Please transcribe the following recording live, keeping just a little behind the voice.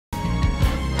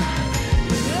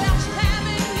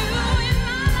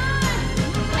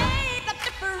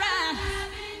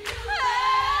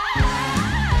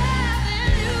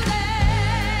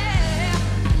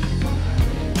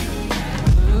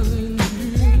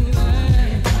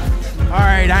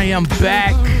I am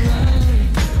back.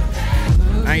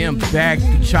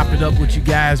 To chop it up with you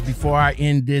guys before I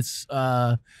end this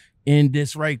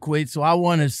right quick. So I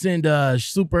want to send a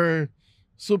super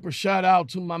shout out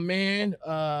to my man.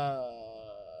 Damn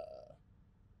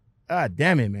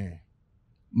it, man.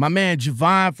 My man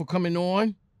Javon for coming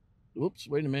on. Oops,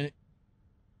 wait a minute.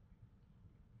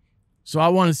 So I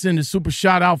want to send a super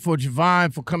shout out for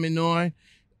Javon for coming on.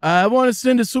 I want to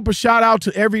send a super shout out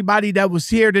to everybody that was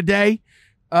here today.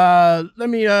 Let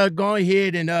me go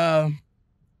ahead and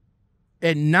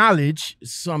acknowledge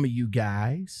some of you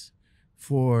guys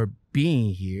for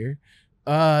being here.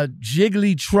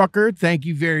 Jiggly Trucker, thank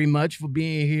you very much for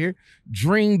being here.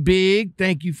 Dream Big,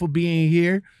 thank you for being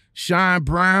here. Sean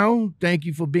Brown, thank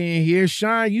you for being here.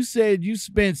 Sean, you said you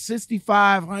spent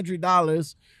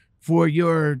 $6,500 for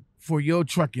your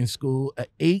trucking school, an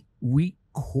 8-week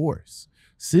course.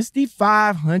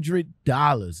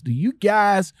 $6,500. Do you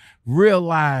guys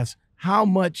realize how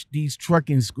much these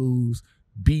trucking schools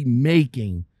be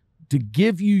making to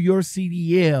give you your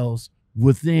CDLs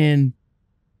within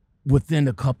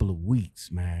a couple of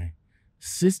weeks, man?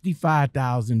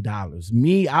 $65,000.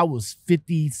 Me, I was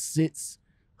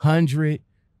 $5,600.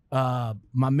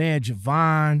 My man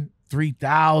Javon,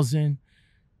 $3,000.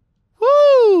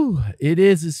 Woo! It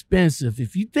is expensive.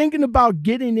 If you're thinking about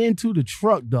getting into the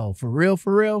truck, though, for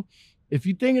real, if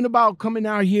you're thinking about coming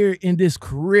out here in this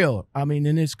career,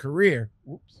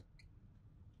 whoops.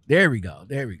 There we go.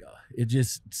 It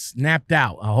just snapped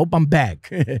out. I hope I'm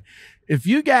back. If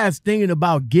you guys thinking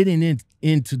about getting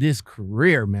into this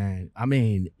career, man, I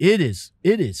mean, it is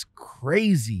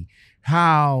crazy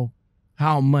how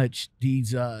much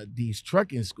these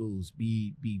trucking schools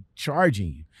be charging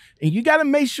you. And you got to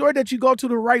make sure that you go to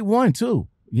the right one too.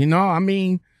 You know, I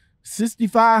mean,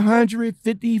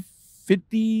 $6,500,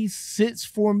 $56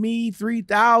 for me,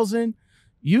 $3,000.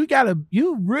 You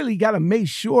really got to make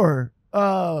sure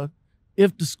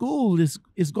if the school is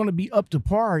going to be up to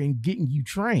par in getting you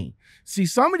trained. See,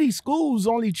 some of these schools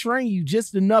only train you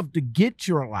just enough to get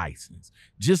your license,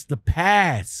 just to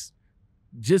pass.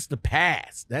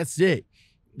 That's it.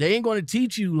 They ain't going to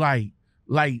teach you like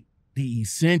the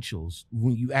essentials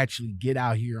when you actually get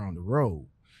out here on the road.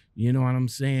 You know what I'm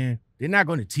saying? They're not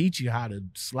going to teach you how to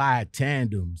slide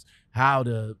tandems, how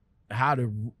to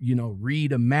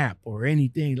read a map or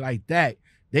anything like that.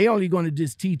 They only going to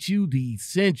just teach you the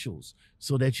essentials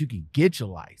so that you can get your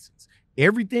license.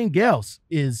 Everything else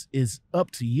is up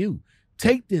to you.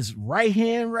 Take this right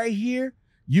hand right here,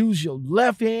 use your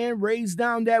left hand, raise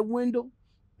down that window,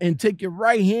 and take your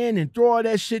right hand and throw all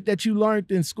that shit that you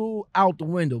learned in school out the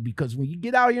window. Because when you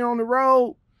get out here on the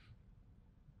road,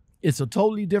 it's a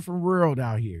totally different world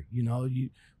out here. You know,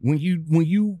 when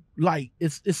you like,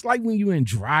 it's like when you're in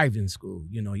driving school,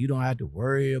 you know, you don't have to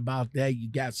worry about that. You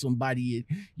got somebody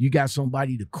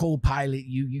to co-pilot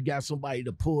you. You got somebody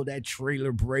to pull that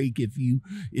trailer brake if you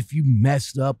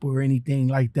messed up or anything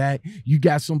like that. You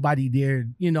got somebody there,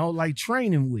 you know, like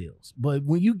training wheels. But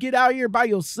when you get out here by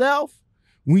yourself,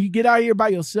 and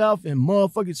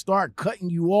motherfuckers start cutting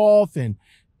you off and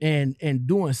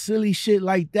doing silly shit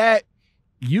like that,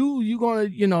 you gonna,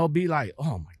 you know, be like,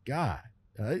 oh my God,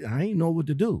 I ain't know what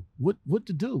to do. What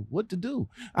to do.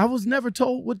 I was never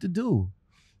told what to do.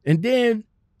 And then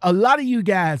a lot of you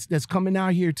guys that's coming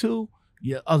out here too,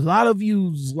 yeah, a lot of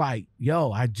you's like,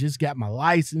 yo, I just got my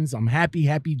license. I'm happy,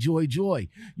 joy.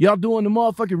 Y'all doing the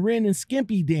motherfucking Ren and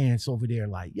Skimpy dance over there,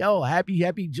 like, yo,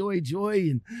 happy, joy,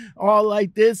 and all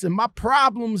like this. And my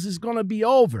problems is gonna be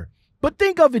over. But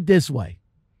think of it this way.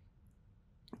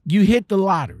 You hit the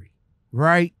lottery,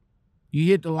 right? You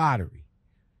hit the lottery.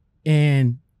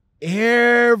 And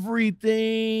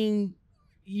everything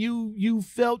you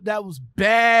felt that was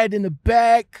bad in the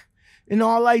back and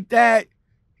all like that,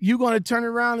 you're going to turn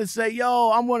around and say, yo,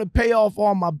 I'm going to pay off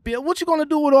all my bills. What you going to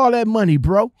do with all that money,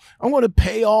 bro? I'm going to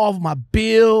pay off my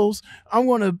bills. I'm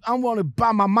going to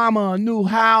buy my mama a new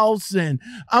house, and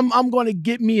I'm going to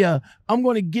get me a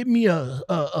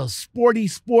sporty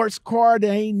sports car that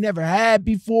I ain't never had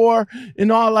before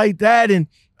and all like that. And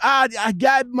I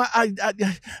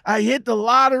hit the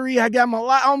lottery. I got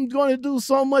my I'm going to do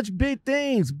so much big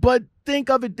things. But think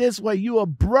of it this way. You a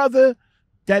brother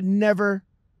that never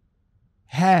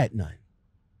had none.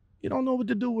 You don't know what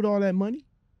to do with all that money.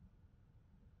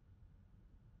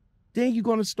 Then you're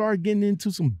going to start getting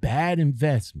into some bad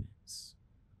investments.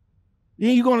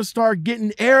 Then you're going to start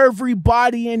getting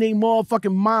everybody and their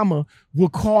motherfucking mama will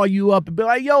call you up and be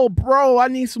like, yo, bro, I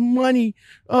need some money.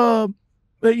 But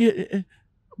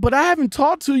I haven't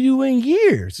talked to you in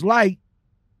years. Like,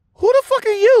 who the fuck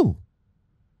are you?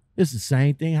 It's the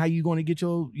same thing. How you going to get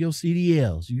your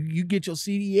CDLs? You get your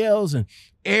CDLs and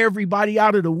everybody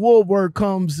out of the woodwork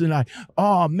comes and like,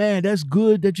 oh man, that's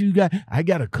good that you got. I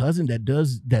got a cousin that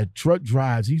does that truck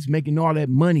drives. He's making all that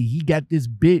money. He got this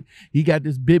bit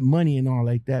money and all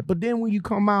like that. But then when you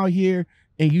come out here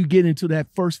and you get into that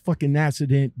first fucking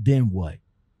accident, then what?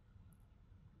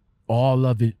 All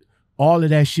of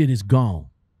that shit is gone.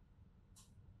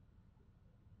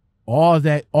 All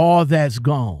that's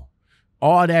gone.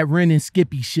 All that Ren and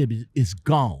Skippy shit is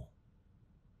gone.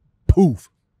 Poof.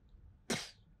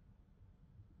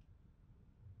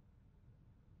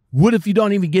 What if you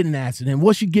don't even get an accident?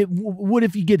 What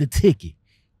if you get a ticket?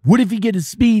 What if you get a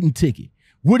speeding ticket?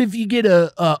 What if you get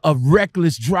a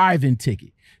reckless driving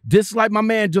ticket? Just like my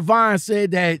man Javon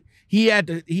said that he had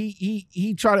to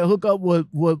he tried to hook up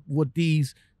with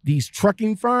these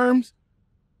trucking firms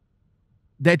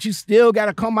that you still got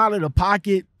to come out of the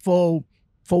pocket for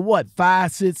what,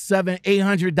 $500, $600,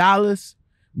 $700, $800?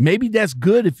 Maybe that's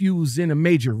good if you was in a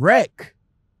major wreck.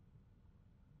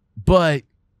 But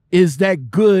is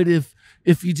that good if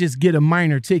you just get a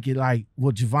minor ticket like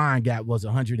what Javon got was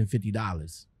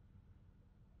 $150?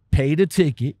 Pay the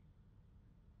ticket,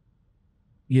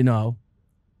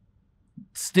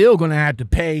 still gonna have to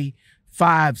pay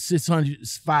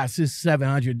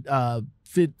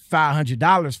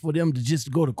 $500 for them to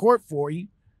just go to court for you,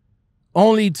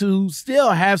 only to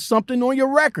still have something on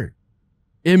your record.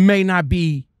 It may not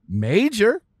be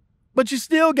major, but you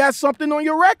still got something on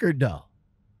your record though.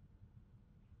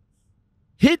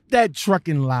 Hit that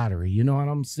trucking lottery, you know what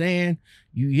I'm saying?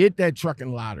 You hit that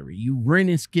trucking lottery. You Ren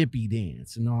and Skippy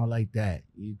dance and all like that.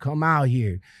 You come out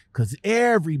here because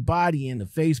everybody in the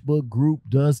Facebook group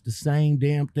does the same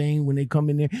damn thing when they come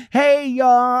in there. Hey,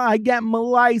 y'all, I got my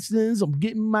license. I'm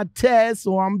getting my test,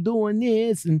 or I'm doing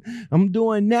this and I'm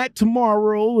doing that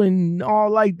tomorrow and all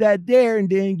like that there. And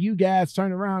then you guys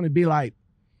turn around and be like,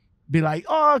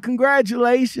 oh,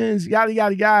 congratulations, yada,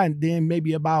 yada, yada. And then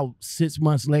maybe about 6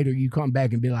 months later, you come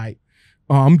back and be like,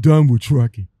 oh, I'm done with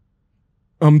trucking.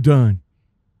 I'm done.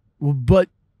 Well, but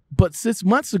 6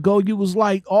 months ago, you was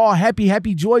like, oh,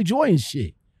 happy, joy and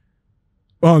shit.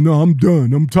 Oh, no, I'm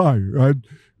done. I'm tired.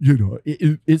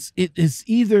 It's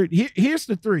either, here's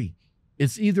the three.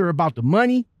 It's either about the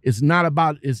money, it's not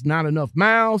enough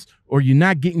miles, or you're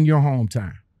not getting your home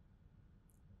time.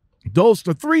 Those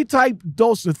are three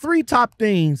top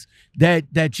things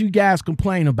that you guys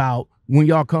complain about when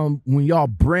y'all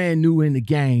brand new in the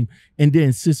game, and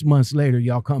then 6 months later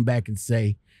y'all come back and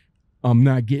say, I'm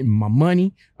not getting my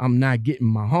money, I'm not getting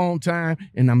my home time,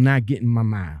 and I'm not getting my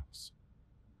miles.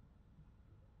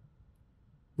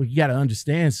 Well, you got to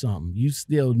understand something. You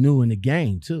still new in the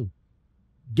game too.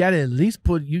 You got to at least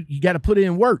you got to put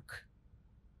in work.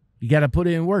 You got to put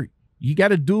in work. You got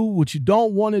to do what you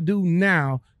don't want to do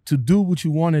now to do what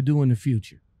you want to do in the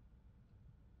future.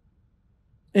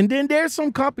 And then there's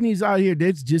some companies out here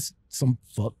that's just some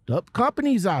fucked up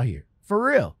companies out here, for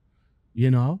real,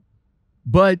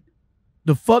 But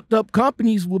the fucked up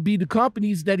companies will be the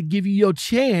companies that give you your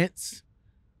chance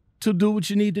to do what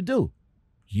you need to do.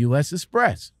 U.S.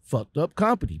 Express, fucked up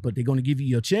company, but they're going to give you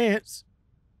your chance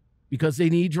because they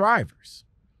need drivers.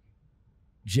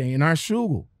 J&R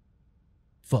Schugel,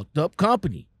 fucked up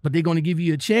company, but they're going to give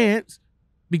you a chance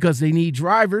because they need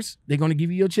drivers. They're going to give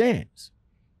you your chance.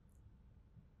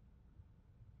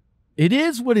 It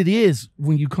is what it is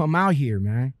when you come out here,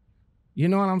 man. You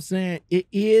know what I'm saying? It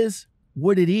is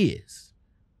what it is.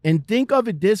 And think of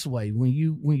it this way when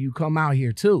you come out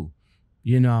here too,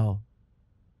 in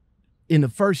the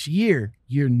first year,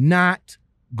 you're not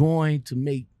going to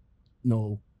make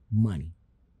no money.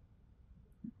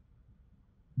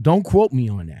 Don't quote me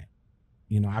on that.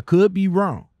 I could be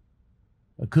wrong.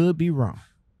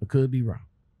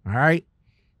 All right.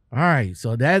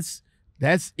 So that's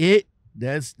it.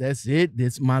 That's it.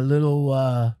 That's my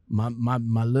little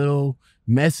my little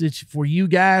message for you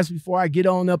guys before I get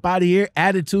on up out of here.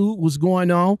 Attitude, what's going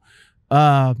on?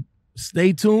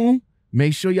 Stay tuned.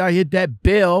 Make sure y'all hit that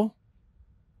bell.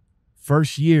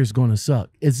 First year is gonna suck.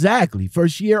 Exactly.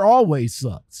 First year always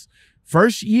sucks.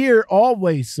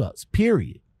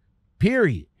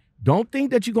 Period. Don't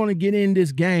think that you're gonna get in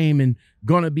this game and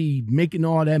gonna be making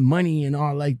all that money and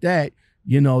all like that,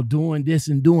 doing this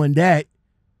and doing that.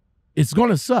 It's going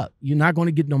to suck. You're not going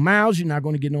to get no miles. You're not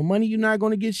going to get no money. You're not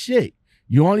going to get shit.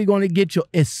 You're only going to get your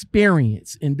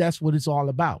experience. And that's what it's all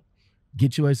about.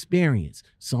 Get your experience.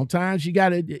 Sometimes you got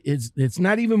to, it's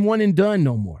not even one and done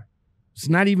no more. It's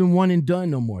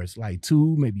like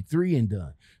 2, maybe 3 and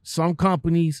done. Some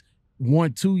companies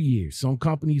want 2 years. Some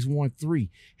companies want 3.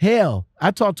 Hell,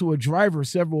 I talked to a driver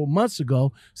several months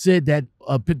ago, said that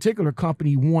a particular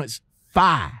company wants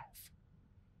 5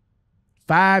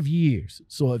 years.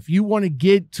 So if you want to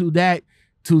get to that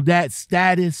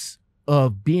status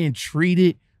of being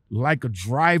treated like a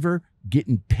driver,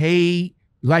 getting paid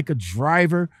like a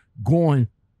driver,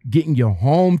 getting your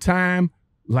home time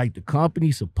like the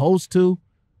company's supposed to,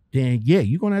 then yeah,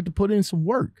 you're going to have to put in some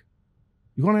work.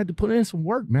 You're going to have to put in some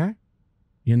work, man.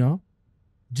 You know,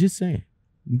 just saying.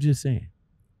 I'm just saying.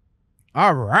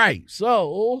 All right.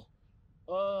 So,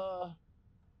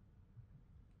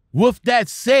 with that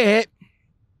said,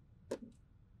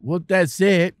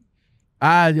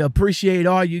 I appreciate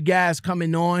all you guys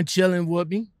coming on, chilling with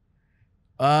me.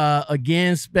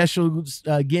 Again, special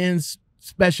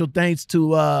thanks to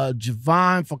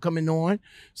Javon for coming on.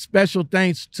 Special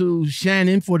thanks to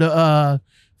Shannon for the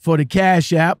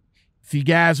Cash App. If you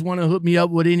guys want to hook me up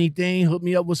with anything, hook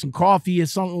me up with some coffee or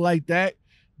something like that.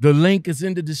 The link is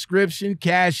in the description.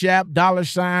 Cash App,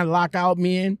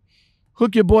 $Lockoutmen.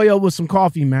 Hook your boy up with some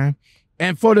coffee, man.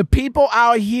 And for the people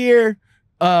out here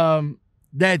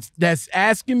that's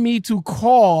asking me to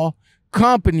call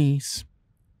companies,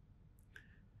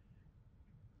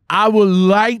 I would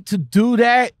like to do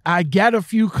that. I got a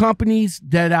few companies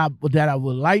that I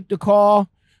would like to call,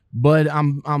 but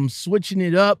I'm switching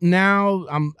it up now.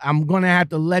 I'm gonna have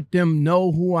to let them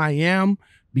know who I am,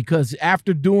 because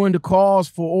after doing the calls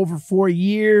for over 4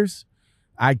 years,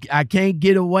 I can't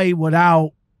get away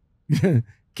without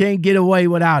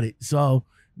it. So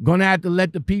gonna have to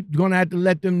let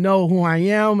them know who I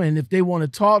am, and if they want to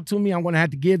talk to me, I'm gonna have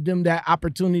to give them that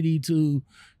opportunity to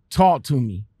talk to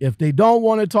me. If they don't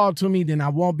want to talk to me, then I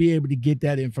won't be able to get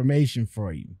that information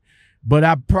for you. But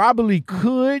I probably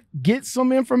could get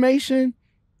some information.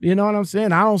 You know what I'm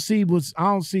saying? I don't see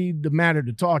the matter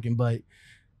to talking, but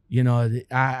you know,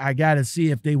 I gotta see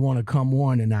if they want to come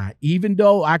on or not. Even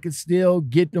though I could still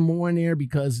get them on there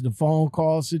because of the phone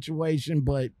call situation,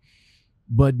 but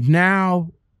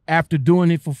now after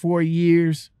doing it for 4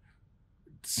 years,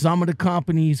 some of the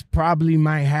companies probably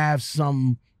might have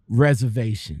some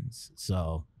reservations.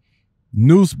 So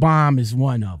Noose Bomb is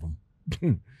one of them.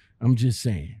 I'm just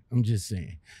saying.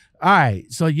 All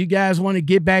right, so you guys want to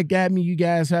get back at me, you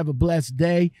guys have a blessed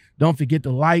day. Don't forget to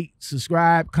like,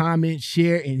 subscribe, comment,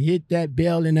 share, and hit that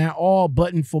bell and that all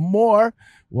button for more.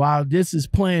 While this is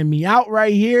playing me out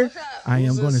right here, I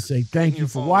am going to say thank you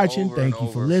for watching, thank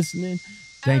you for listening,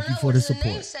 thank you for the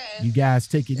support. You guys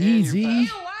take it easy.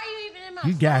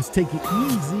 You guys take it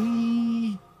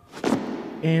easy.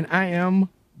 And I am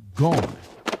gone.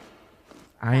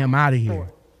 I am out of here. 4,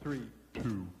 3,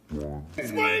 2, 1.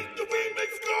 Swing the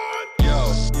remix gone.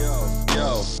 Yo.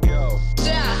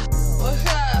 Yeah, what's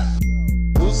up?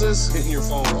 Who's this hitting your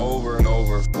phone over and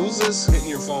over? Who's this hitting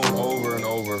your phone over and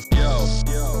over? Yo.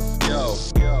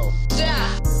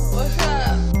 Yeah, what's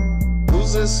up?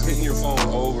 Who's this hitting your phone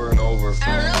over and over?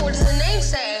 I don't know, what does the name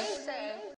say?